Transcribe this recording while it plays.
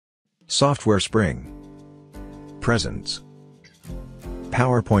Software Spring. Presents.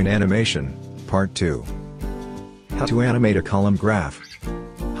 PowerPoint Animation, Part 2. How to animate a column graph.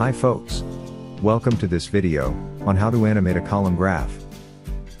 Hi folks. Welcome to this video, on how to animate a column graph.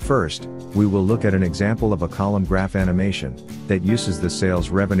 First, we will look at an example of a column graph animation, that uses the sales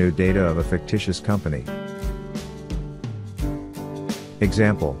revenue data of a fictitious company.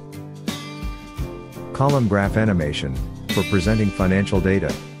 Example. Column graph animation, for presenting financial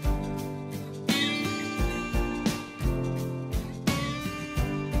data.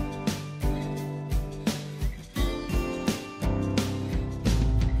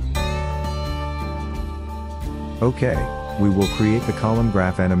 Okay, we will create the column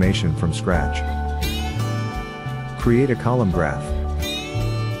graph animation from scratch. Create a column graph.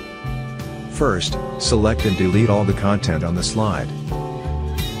 First, select and delete all the content on the slide.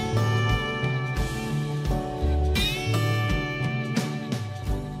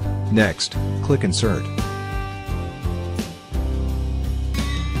 Next, click Insert.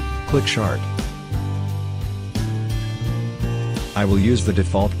 Click Chart. I will use the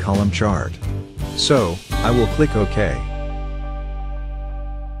default column chart. So, I will click OK.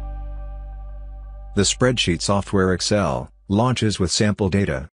 The spreadsheet software Excel launches with sample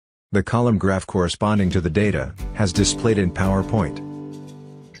data. The column graph corresponding to the data has displayed in PowerPoint.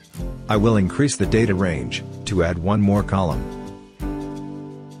 I will increase the data range to add one more column.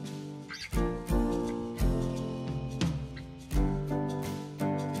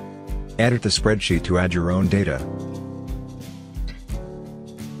 Edit the spreadsheet to add your own data.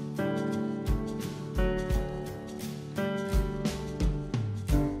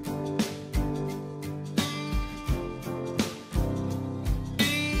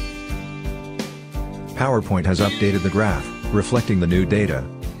 PowerPoint has updated the graph, reflecting the new data.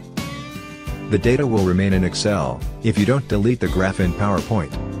 The data will remain in Excel, if you don't delete the graph in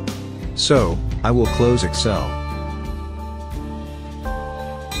PowerPoint. So, I will close Excel.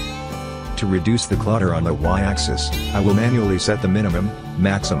 To reduce the clutter on the y-axis, I will manually set the minimum,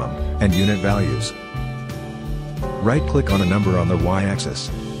 maximum, and unit values. Right-click on a number on the y-axis.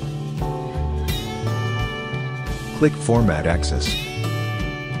 Click Format Axis.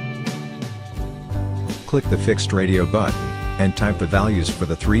 Click the Fixed Radio button, and type the values for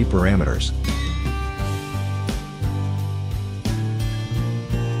the three parameters.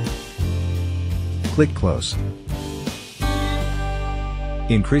 Click Close.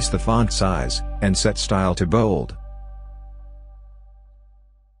 Increase the font size, and set style to bold.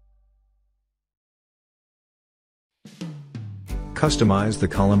 Customize the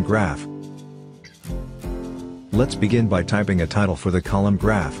column graph. Let's begin by typing a title for the column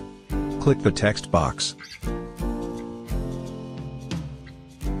graph. Click the text box.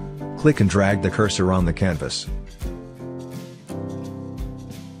 Click and drag the cursor on the canvas.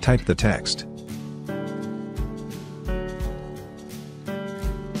 Type the text.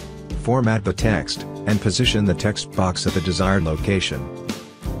 Format the text, and position the text box at the desired location.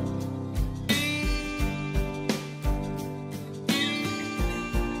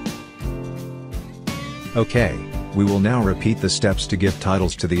 OK, we will now repeat the steps to give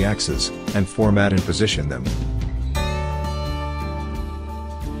titles to the axes, and format and position them.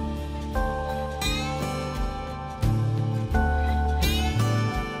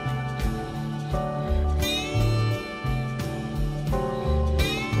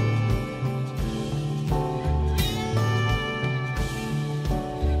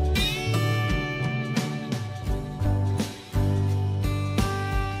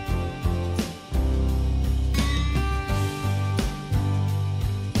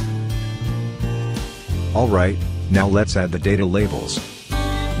 Alright, now let's add the data labels.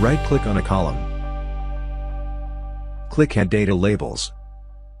 Right-click on a column. Click Add Data Labels.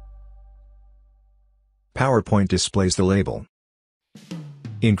 PowerPoint displays the label.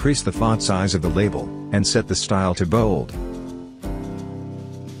 Increase the font size of the label, and set the style to bold.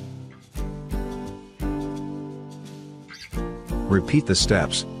 Repeat the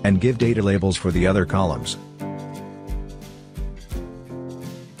steps, and give data labels for the other columns.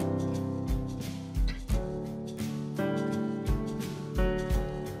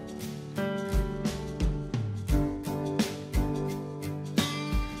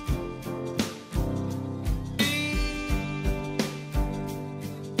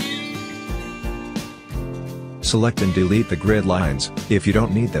 Select and delete the grid lines, if you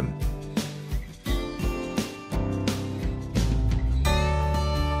don't need them.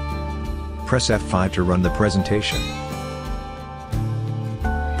 Press F5 to run the presentation.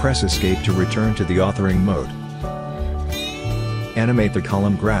 Press Escape to return to the authoring mode. Animate the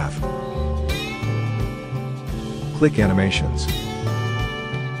column graph. Click Animations.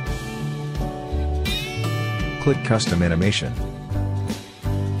 Click Custom Animation.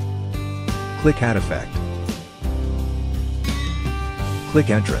 Click Add Effect. Click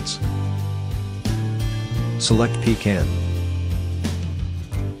Entrance. Select Peek In.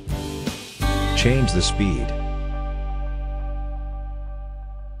 Change the speed.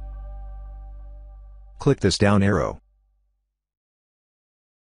 Click this down arrow.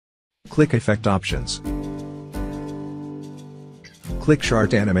 Click Effect Options. Click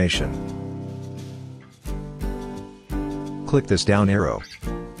Chart Animation. Click this down arrow.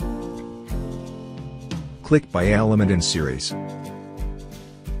 Click by element in series.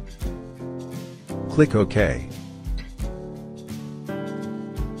 Click OK.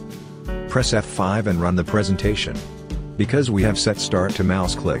 Press F5 and run the presentation. Because we have set Start to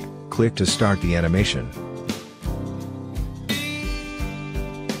Mouse Click, click to start the animation.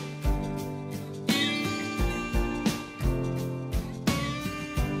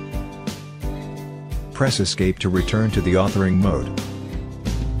 Press Escape to return to the authoring mode.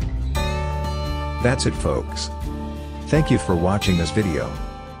 That's it, folks. Thank you for watching this video.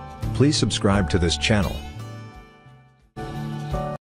 Please subscribe to this channel.